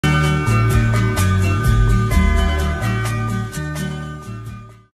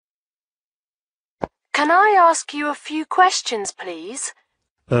Can I ask you a few questions, please?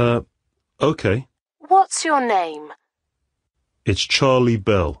 Okay. What's your name? It's Charlie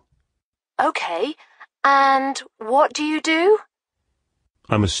Bell. Okay. And what do you do?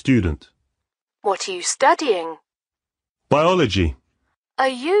 I'm a student. What are you studying? Biology. Are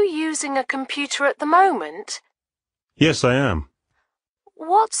you using a computer at the moment? Yes, I am.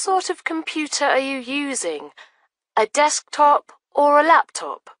 What sort of computer are you using? A desktop or a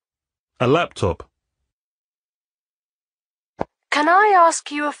laptop? A laptop. Can I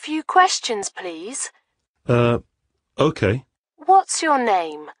ask you a few questions, please? Okay. What's your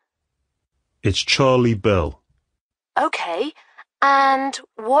name? It's Charlie Bell. Okay. And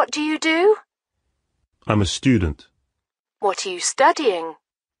what do you do? I'm a student. What are you studying?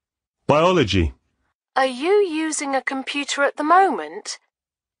 Biology. Are you using a computer at the moment?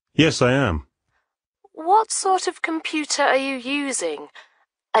 Yes, I am. What sort of computer are you using?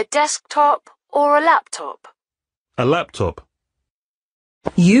 A desktop or a laptop? A laptop.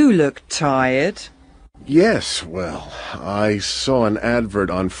 You look tired. Yes, well, I saw an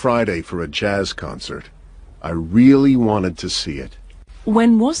advert on Friday for a jazz concert. I really wanted to see it.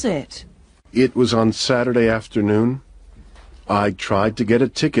 When was it? It was on Saturday afternoon. I tried to get a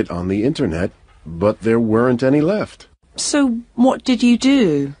ticket on the internet, but there weren't any left. So what did you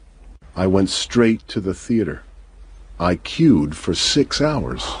do? I went straight to the theater. I queued for 6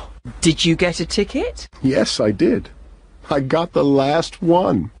 hours. Did you get a ticket? Yes, I did. I got the last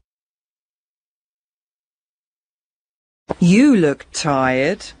one. You look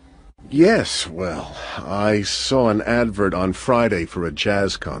tired. Yes, well, I saw an advert on Friday for a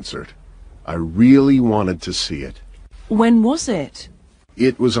jazz concert. I really wanted to see it. When was it?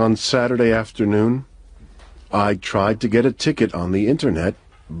 It was on Saturday afternoon. I tried to get a ticket on the internet,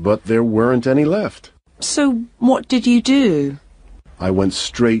 but there weren't any left. So what did you do? I went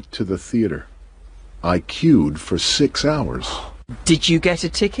straight to the theater. I queued for 6 hours. Did you get a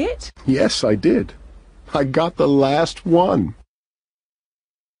ticket? Yes, I did. I got the last one.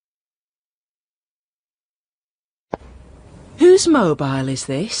 Whose mobile is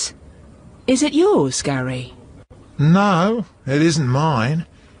this? Is it yours, Gary? No, it isn't mine.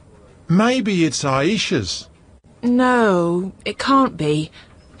 Maybe it's Aisha's. No, it can't be.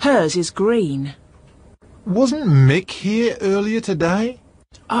 Hers is green. Wasn't Mick here earlier today?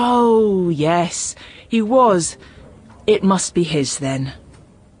 Oh, yes, he was. It must be his then.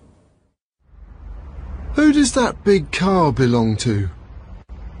 Who does that big car belong to?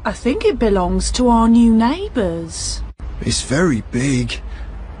 I think it belongs to our new neighbours. It's very big.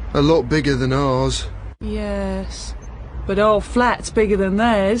 A lot bigger than ours. Yes, but our flat's bigger than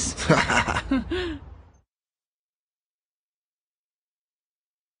theirs.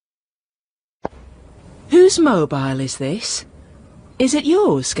 Whose mobile is this? Is it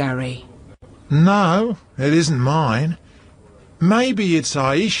yours, Gary? No, it isn't mine. Maybe it's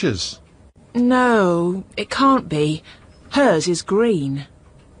Aisha's. No, it can't be. Hers is green.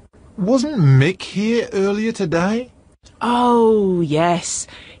 Wasn't Mick here earlier today? Oh, yes,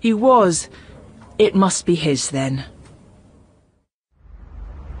 he was. It must be his then.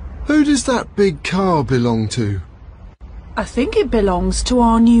 Who does that big car belong to? I think it belongs to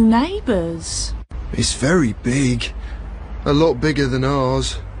our new neighbours. It's very big. A lot bigger than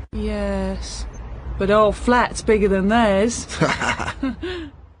ours. Yes, but our flat's bigger than theirs.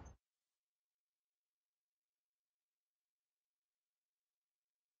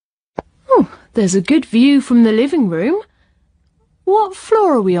 Oh, there's a good view from the living room. What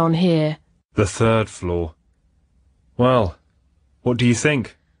floor are we on here? The 3rd floor. Well, what do you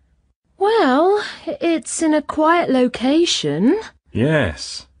think? Well, it's in a quiet location.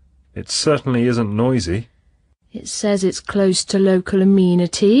 Yes, it certainly isn't noisy. It says it's close to local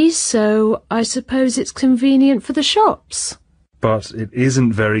amenities, so I suppose it's convenient for the shops. But it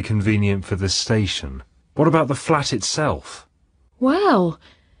isn't very convenient for the station. What about the flat itself? Well,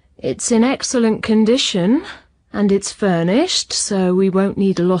 it's in excellent condition, and it's furnished, so we won't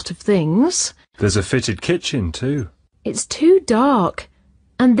need a lot of things. There's a fitted kitchen too. It's too dark,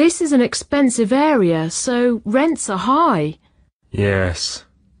 and this is an expensive area, so rents are high. Yes,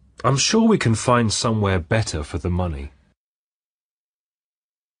 I'm sure we can find somewhere better for the money.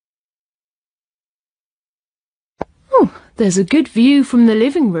 Oh, there's a good view from the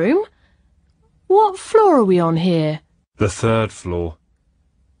living room. What floor are we on here? The 3rd floor.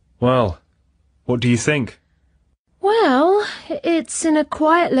 Well, what do you think? Well, it's in a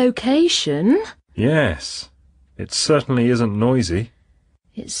quiet location. Yes, it certainly isn't noisy.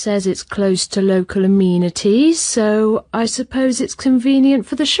 It says it's close to local amenities, so I suppose it's convenient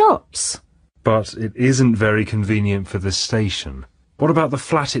for the shops. But it isn't very convenient for the station. What about the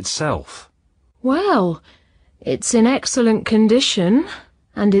flat itself? Well, it's in excellent condition,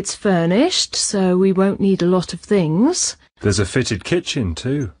 and it's furnished, so we won't need a lot of things. There's a fitted kitchen,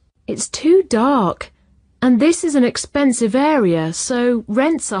 too. It's too dark, and this is an expensive area, so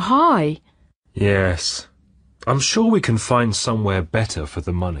rents are high. Yes. I'm sure we can find somewhere better for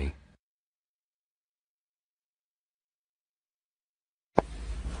the money.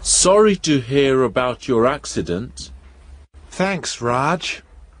 Sorry to hear about your accident. Thanks, Raj.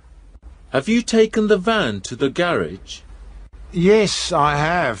 Have you taken the van to the garage? Yes, I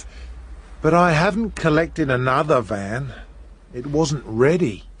have. But I haven't collected another van. It wasn't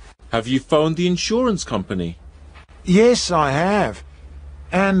ready. Have you phoned the insurance company? Yes, I have.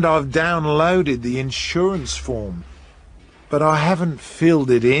 And I've downloaded the insurance form. But I haven't filled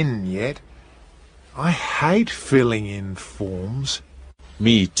it in yet. I hate filling in forms.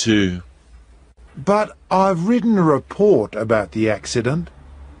 Me too. But I've written a report about the accident.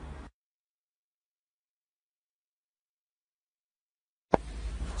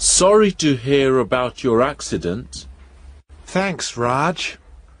 Sorry to hear about your accident. Thanks, Raj.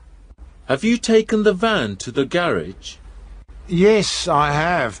 Have you taken the van to the garage? Yes, I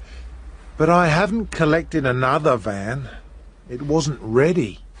have. But I haven't collected another van. It wasn't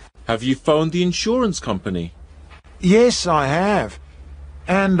ready. Have you phoned the insurance company? Yes, I have.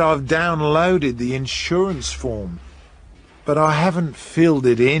 And I've downloaded the insurance form. But I haven't filled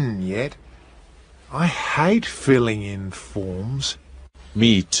it in yet. I hate filling in forms.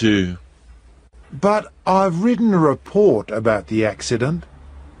 Me too. But I've written a report about the accident.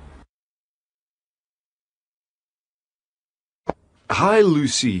 Hi,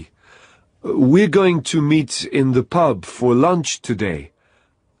 Lucy. We're going to meet in the pub for lunch today.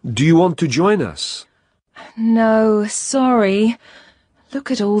 Do you want to join us? No, sorry. Look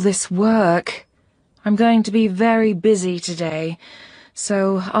at all this work. I'm going to be very busy today,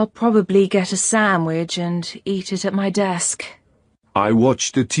 so I'll probably get a sandwich and eat it at my desk. I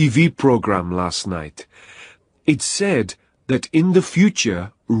watched a TV program last night. It said that in the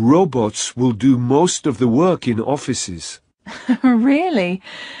future, robots will do most of the work in offices. Really?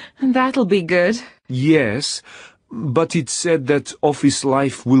 That'll be good. Yes, but it said that office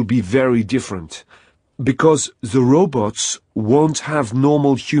life will be very different, because the robots won't have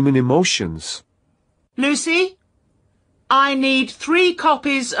normal human emotions. Lucy, I need 3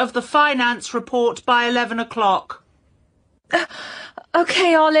 copies of the finance report by 11 o'clock.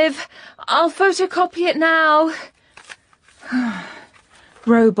 OK, Olive. I'll photocopy it now.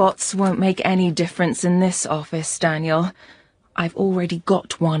 Robots won't make any difference in this office, Daniel. I've already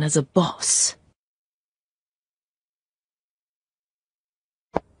got one as a boss.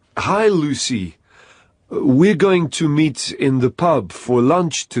 Hi, Lucy. We're going to meet in the pub for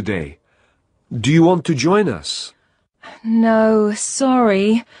lunch today. Do you want to join us? No,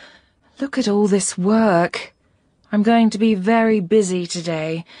 sorry. Look at all this work. I'm going to be very busy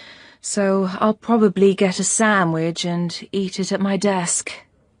today, so I'll probably get a sandwich and eat it at my desk.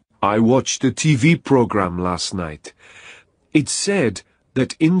 I watched a TV program last night. It said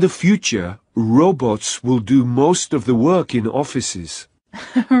that in the future, robots will do most of the work in offices.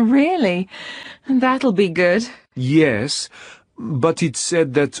 Really? That'll be good. Yes, but it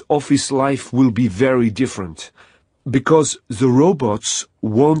said that office life will be very different, because the robots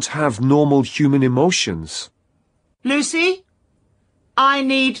won't have normal human emotions. Lucy, I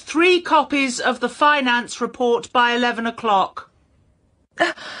need 3 copies of the finance report by 11 o'clock.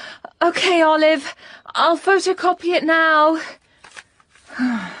 OK, Olive. I'll photocopy it now.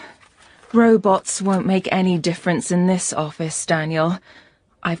 Robots won't make any difference in this office, Daniel.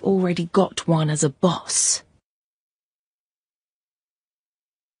 I've already got one as a boss.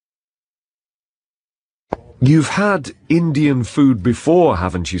 You've had Indian food before,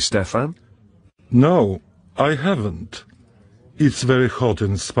 haven't you, Stefan? No, I haven't. It's very hot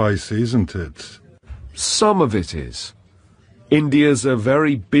and spicy, isn't it? Some of it is. India's a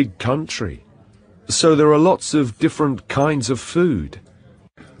very big country, so there are lots of different kinds of food.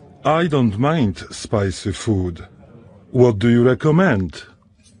 I don't mind spicy food. What do you recommend?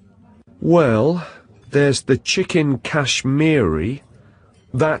 Well, there's the chicken Kashmiri.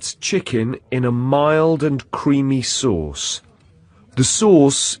 That's chicken in a mild and creamy sauce. The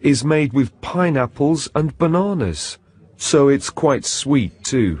sauce is made with pineapples and bananas, so it's quite sweet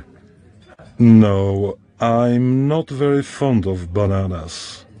too. No, I'm not very fond of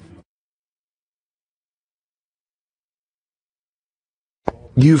bananas.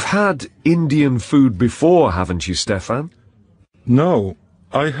 You've had Indian food before, haven't you, Stefan? No,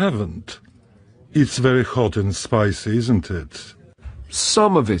 I haven't. It's very hot and spicy, isn't it?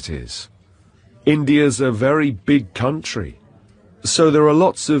 Some of it is. India's a very big country, so there are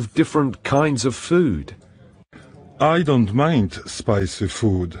lots of different kinds of food. I don't mind spicy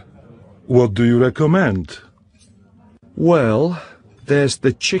food. What do you recommend? Well, there's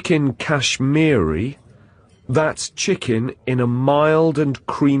the chicken kashmiri. That's chicken in a mild and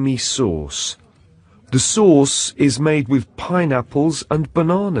creamy sauce. The sauce is made with pineapples and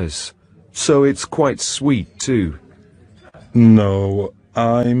bananas, so it's quite sweet too. No,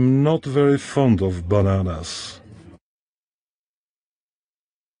 I'm not very fond of bananas.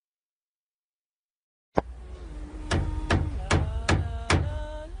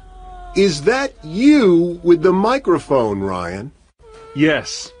 Is that you with the microphone, Ryan?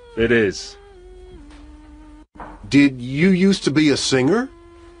 Yes, it is. Did you used to be a singer?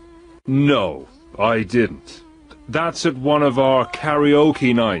 No, I didn't. That's at one of our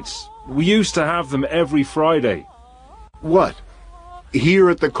karaoke nights. We used to have them every Friday. What? Here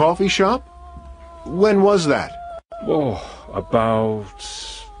at the coffee shop? When was that? Oh, about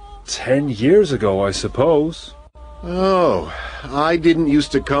 10 years ago, I suppose. Oh, I didn't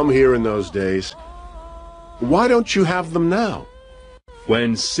used to come here in those days. Why don't you have them now?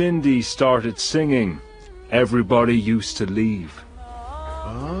 When Cindy started singing, everybody used to leave.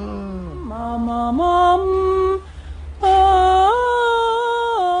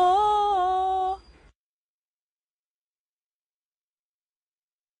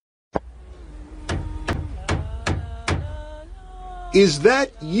 Is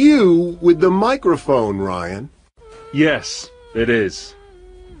that you with the microphone, Ryan? Yes, it is.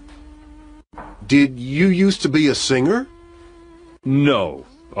 Did you used to be a singer? No,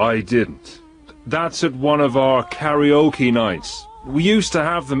 I didn't. That's at one of our karaoke nights. We used to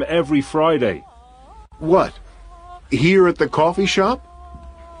have them every Friday. What? Here at the coffee shop?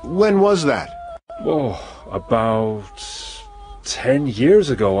 When was that? Oh, about 10 years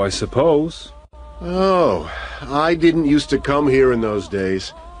ago, I suppose. Oh, I didn't used to come here in those days.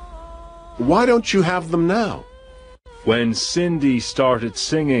 Why don't you have them now? When Cindy started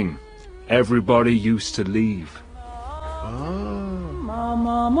singing, everybody used to leave.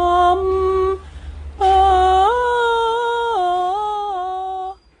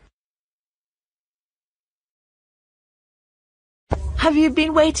 Have you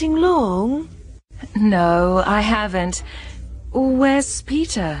been waiting long? No, I haven't. Where's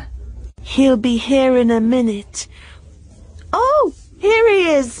Peter? He'll be here in a minute. Oh, here he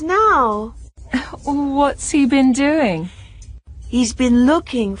is now. What's he been doing? He's been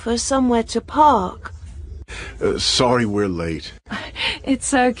looking for somewhere to park. Sorry we're late.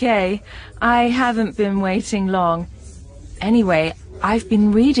 It's okay. I haven't been waiting long. Anyway, I've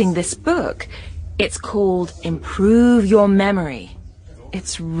been reading this book. It's called Improve Your Memory.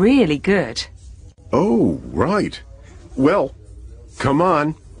 It's really good. Oh, right. Well, come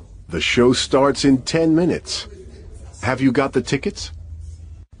on. The show starts in 10 minutes. Have you got the tickets?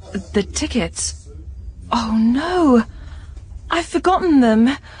 The tickets? Oh no! I've forgotten them.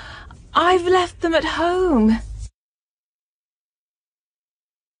 I've left them at home.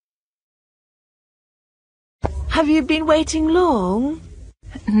 Have you been waiting long?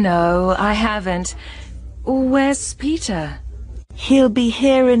 No, I haven't. Where's Peter? He'll be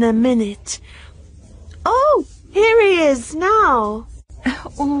here in a minute. Oh, here he is now.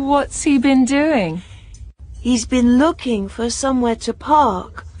 What's he been doing? He's been looking for somewhere to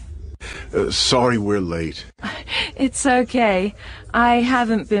park. Sorry we're late. It's okay. I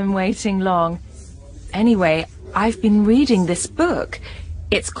haven't been waiting long. Anyway, I've been reading this book.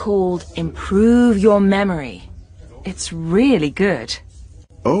 It's called Improve Your Memory. It's really good.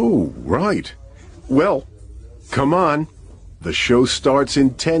 Oh, right. Well, come on. The show starts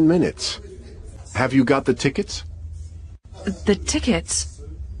in 10 minutes. Have you got the tickets? The tickets?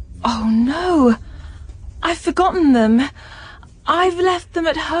 Oh no! I've forgotten them. I've left them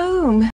at home.